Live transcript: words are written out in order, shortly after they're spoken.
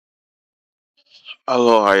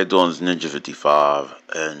Hello, how you doing? It's Ninja55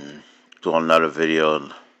 and doing another video.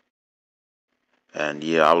 And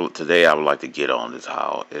yeah, today I would like to get on this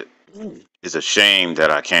how it's a shame that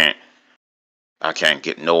I can't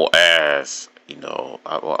get no ass. It's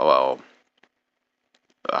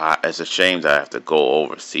a shame that I have to go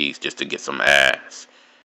overseas just to get some ass.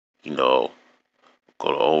 You know,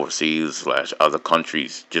 go to overseas slash other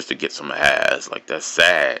countries just to get some ass. Like that's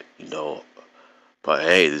sad. But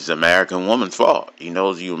hey, this is American woman's fault.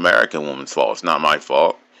 It's the American woman's fault. It's not my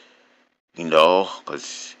fault.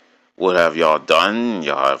 Because what have y'all done?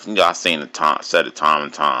 Y'all seen the time, said it time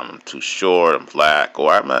and time. I'm too short. I'm black,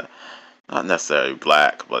 or I'm not necessarily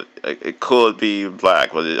black, but it could be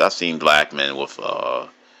black. But I've seen black men with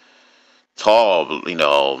tall,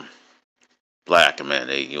 black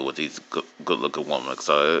men. With these good looking women.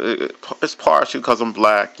 So it's partially because I'm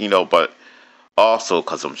black, but also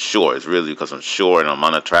because I'm short. It's really because I'm short and I'm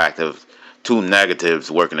unattractive. Two negatives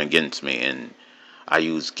working against me, and I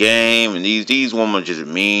use game, and these women just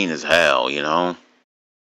mean as hell.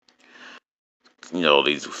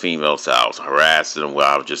 These female styles harassing them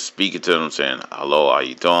while I was just speaking to them, saying, "Hello, how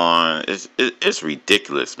you doing?" It's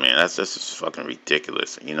ridiculous, man. That's just fucking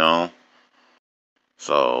ridiculous.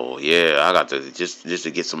 So yeah, I got to just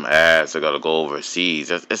to get some ass. I got to go overseas.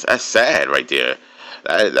 That's sad right there.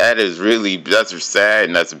 That is really that's sad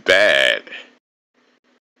and that's bad.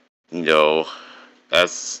 You know,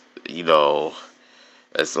 that's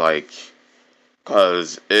it's like,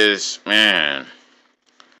 cause it's man.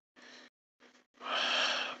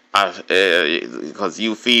 Because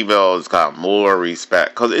you females got more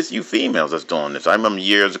respect. Because it's you females that's doing this. I remember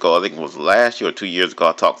years ago, I think it was last year or 2 years ago,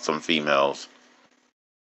 I talked to some females,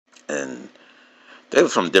 and they were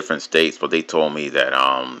from different states, but they told me that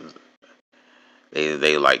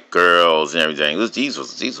they like girls and everything. These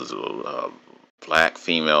was black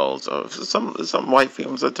females, some white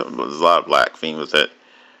females. There's a lot of black females that.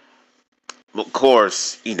 Of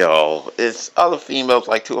course, it's other females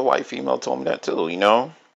like two white female told me that too.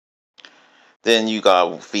 Then you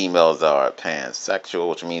got females that are pansexual,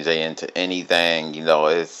 which means they into anything.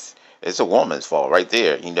 It's a woman's fault right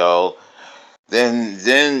there. Then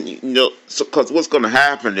so because what's gonna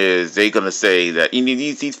happen is they're gonna say that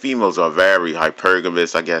these females are very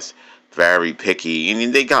hypergamous, I guess, very picky,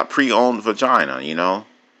 and they got pre-owned vagina.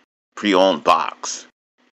 Pre-owned box.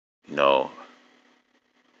 You know,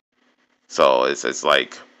 so it's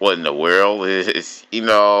like, what in the world is and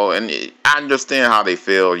I understand how they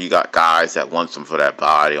feel. You got guys that want them for that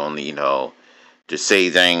body only, to say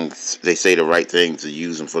things, they say the right things to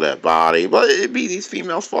use them for that body, but it be these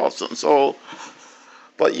females' fault. So,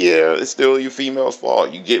 but yeah, it's still your female's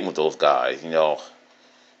fault. You getting with those guys.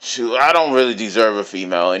 Shoot, I don't really deserve a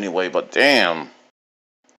female anyway, but damn.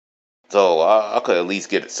 So I could at least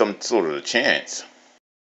get some sort of a chance.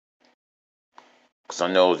 Cause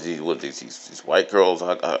I know these white girls,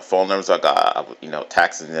 I got phone numbers. I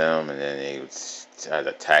texting them, and then they would had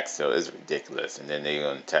a text. So it's ridiculous. And then they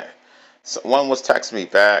gonna text. So one was texting me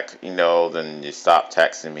back, then you stop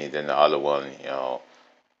texting me. Then the other one,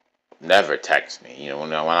 never text me.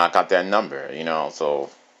 When I got that number. So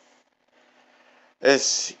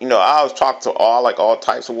it's I was talking to all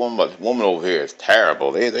types of women, but women over here is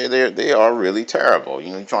terrible. They are really terrible.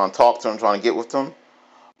 You trying to talk to them, trying to get with them.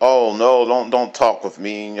 Oh no, don't talk with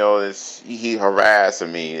me. It's he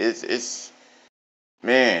harassing me. It's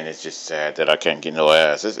man, it's just sad that I can't get no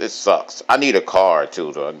ass. It sucks. I need a car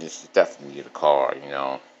too, though. I just definitely need a car.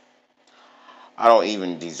 I don't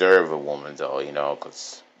even deserve a woman though,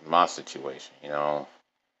 cause my situation.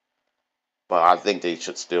 But I think they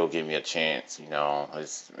should still give me a chance.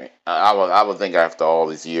 I would think after all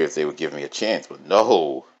these years they would give me a chance, but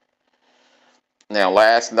no. Now,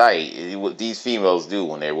 last night, what these females do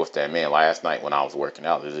when they're with that man. Last night, when I was working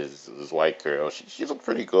out, this white girl. She looked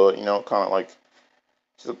pretty good, kind of like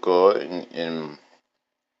she looked good, and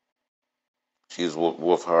she was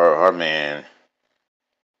with her man.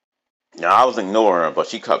 Now, I was ignoring her, but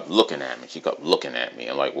she kept looking at me. She kept looking at me.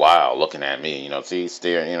 I'm like, wow, looking at me. See,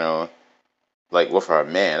 staring. Like with her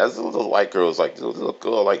man. That's those white girls like they look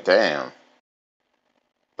good. Like damn.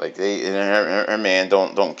 Like they and her man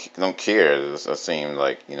don't care. It seems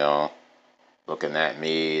like looking at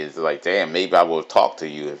me is like, damn, maybe I would have talked to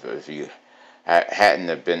you if you hadn't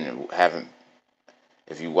have been haven't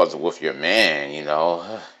if you wasn't with your man.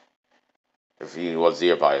 If you was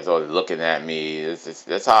there by yourself looking at me,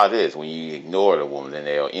 that's how it is when you ignore the woman. Then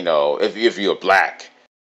they'll, if you're black,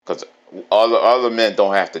 because other men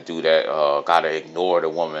don't have to do that. Gotta ignore the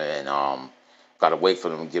woman and gotta wait for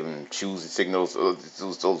them to give them choosing signals.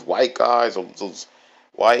 Those white guys, or those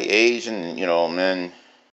white Asian, men.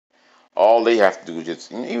 All they have to do is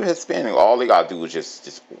just, even Hispanic, all they gotta do is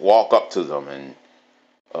just walk up to them and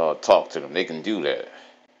talk to them. They can do that.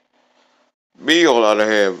 Me, on the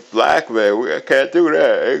other hand, black man, I can't do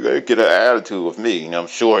that. They gonna get an attitude with me. I'm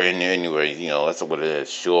sure. Anyway, that's what it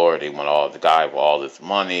is. Sure, they want all the guy with all this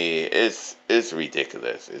money. It's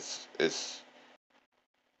ridiculous. It's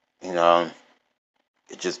you know,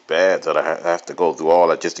 it's just bad that I have to go through all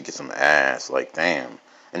that just to get some ass. Like, damn.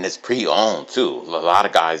 And it's pre-owned too. A lot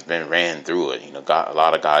of guys been ran through it. A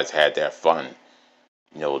lot of guys had their fun.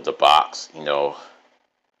 With the box. A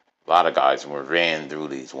lot of guys were ran through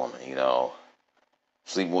these women.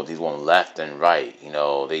 Sleeping with these women left and right.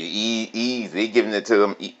 They giving it to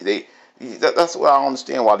them. That's what I don't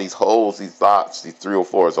understand. Why these hoes, these thoughts, these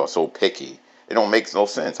 304s are so picky. It don't make no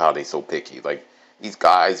sense how they so picky. Like, these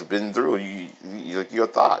guys have been through. You're a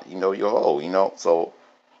thought. You're a hoe. So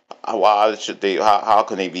why should they? How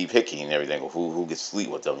can they be picky and everything? Who gets sleep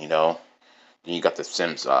with them? Then you got the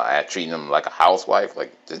Sims at treating them like a housewife.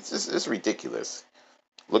 Like, it's ridiculous.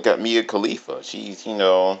 Look at Mia Khalifa. She's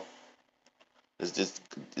this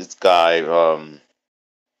this guy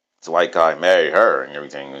this white guy married her and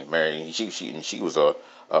everything. Married she was a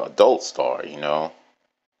adult star.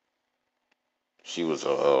 She was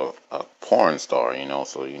a porn star.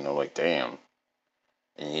 So like, damn.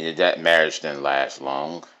 And that marriage didn't last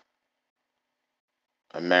long.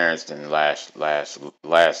 A marriage didn't last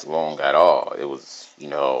long at all. It was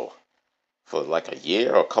for like a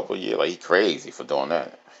year or a couple of years. Like, he crazy for doing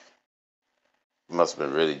that. He must have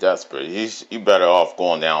been really desperate. You better off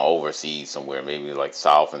going down overseas somewhere, maybe like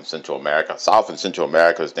South and Central America. South and Central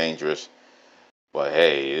America is dangerous, but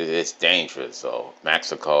hey, it's dangerous. So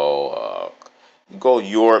Mexico, you go to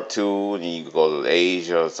Europe too, and you go to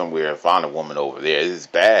Asia somewhere and find a woman over there. It's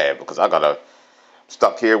bad because I gotta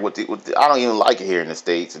stuck here with the I don't even like it here in the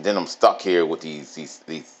States, and then I'm stuck here with these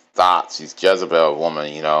thoughts, these Jezebel women,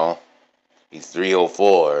 these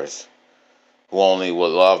 304s who only would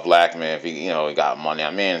love black men if he got money.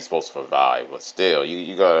 A man is supposed to provide, but still,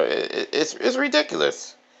 you gotta. It's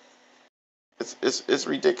ridiculous. It's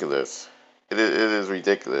ridiculous. It is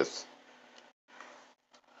ridiculous.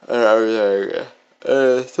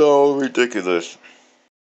 It's so ridiculous.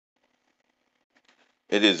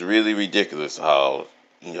 It is really ridiculous how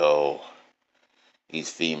you know these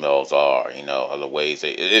females are. The ways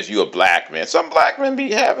if you're a black man, some black men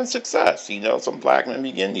be having success. Some black men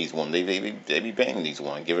be getting these women. They be banging these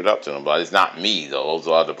women, give it up to them. But it's not me though. Those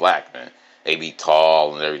are the black men. They be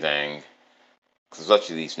tall and everything. Cause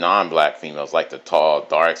especially these non-black females like the tall,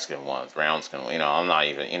 dark-skinned ones, brown-skinned. I'm not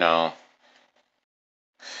even.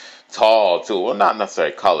 Tall too. Well, not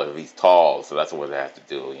necessarily color. He's tall, so that's what they have to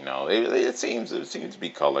do. It seems to be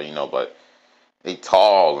color. But they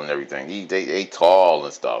tall and everything. They tall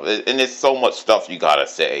and stuff. And there's so much stuff you gotta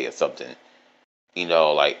say or something.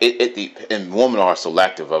 Like and women are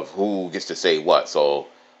selective of who gets to say what. So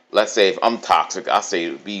let's say if I'm toxic, I say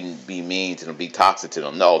be mean to them, be toxic to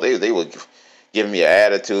them. No, they will give me an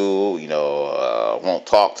attitude. Won't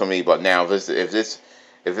talk to me. But now if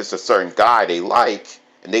it's a certain guy they like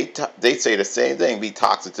and they say the same thing, be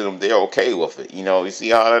toxic to them, they're okay with it. You see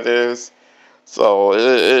how that is. So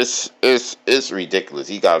it's ridiculous.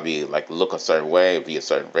 He gotta be like look a certain way, be a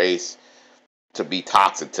certain race to be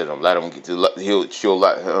toxic to them. Let him get to let she'll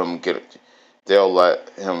let him get it. They'll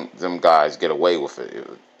let them guys get away with it.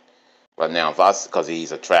 But now if I because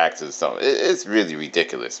he's attracted to something, it's really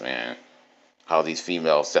ridiculous, man. How these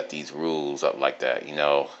females set these rules up like that.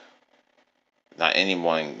 Not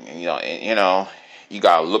anyone. You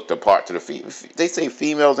gotta look the part to the they say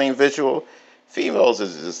females ain't visual. Females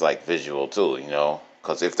is just like visual too.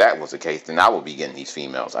 Because if that was the case, then I would be getting these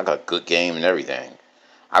females. I got good game and everything.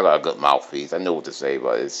 I got a good mouthpiece. I know what to say,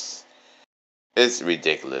 but it's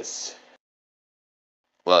ridiculous.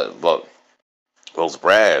 But those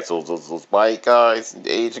brads, those white guys, the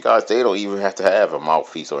Asian guys, they don't even have to have a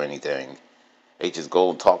mouthpiece or anything. They just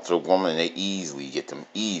go and talk to the woman and they easily get them.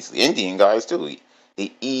 Easily. Indian guys too.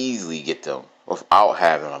 They easily get them without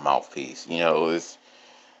having a mouthpiece.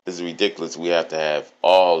 It's ridiculous. We have to have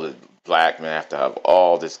all the black men have to have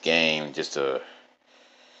all this game just to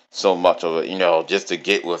so much of it, just to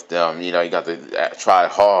get with them. You got to try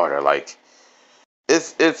harder. Like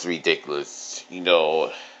it's ridiculous.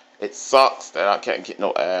 It sucks that I can't get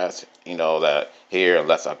no ass. That here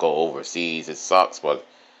unless I go overseas. It sucks, but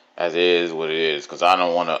as it is what it is. Cause I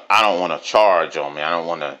don't wanna. I don't wanna charge on me. I don't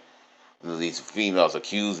wanna. These females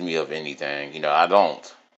accuse me of anything. I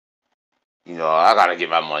don't. I gotta get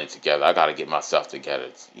my money together. I gotta get myself together.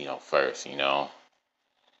 First.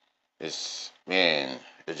 It's man.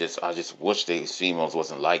 It just I just wish these females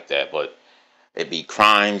wasn't like that, but it be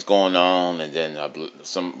crimes going on, and then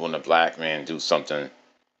when a black man do something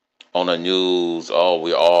on the news, oh,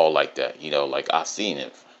 we're all like that, like I seen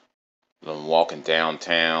it. I'm walking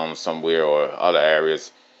downtown somewhere or other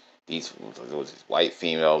areas. These white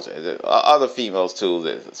females, and other females too,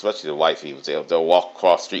 especially the white females, they'll walk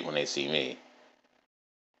across the street when they see me.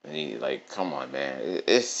 And like, come on, man,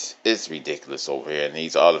 it's ridiculous over here. And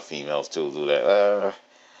these other females too do that.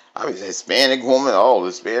 I mean, Hispanic woman, oh,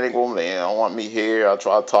 Hispanic woman, they don't want me here. I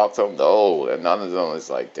try to talk to them, no, and none of them. It's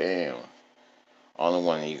like, damn, only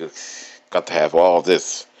one you got to have all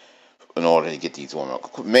this in order to get these women.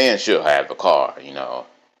 Man should have a car.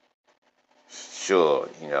 Sure.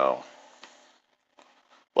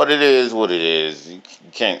 But it is what it is. You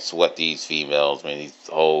can't sweat these females, man. These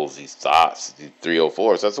hoes, these thoughts, these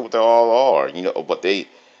 304s. That's what they all are. But they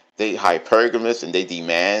hypergamous and they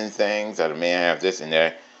demand things that a man have this in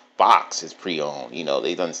their box is pre-owned.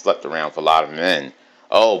 They done slept around for a lot of men.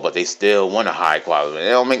 Oh, but they still want a high quality. It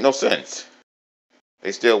don't make no sense.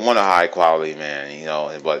 They still want a high quality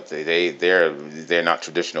man, but they're not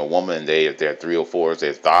traditional woman. They're 304s.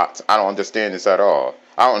 They're thoughts. I don't understand this at all.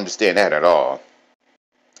 I don't understand that at all.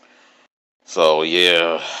 So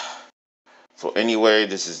yeah. So anyway,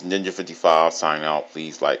 this is Ninja55 signing out.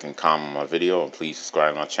 Please like and comment my video and please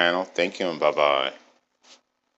subscribe to my channel. Thank you and bye bye.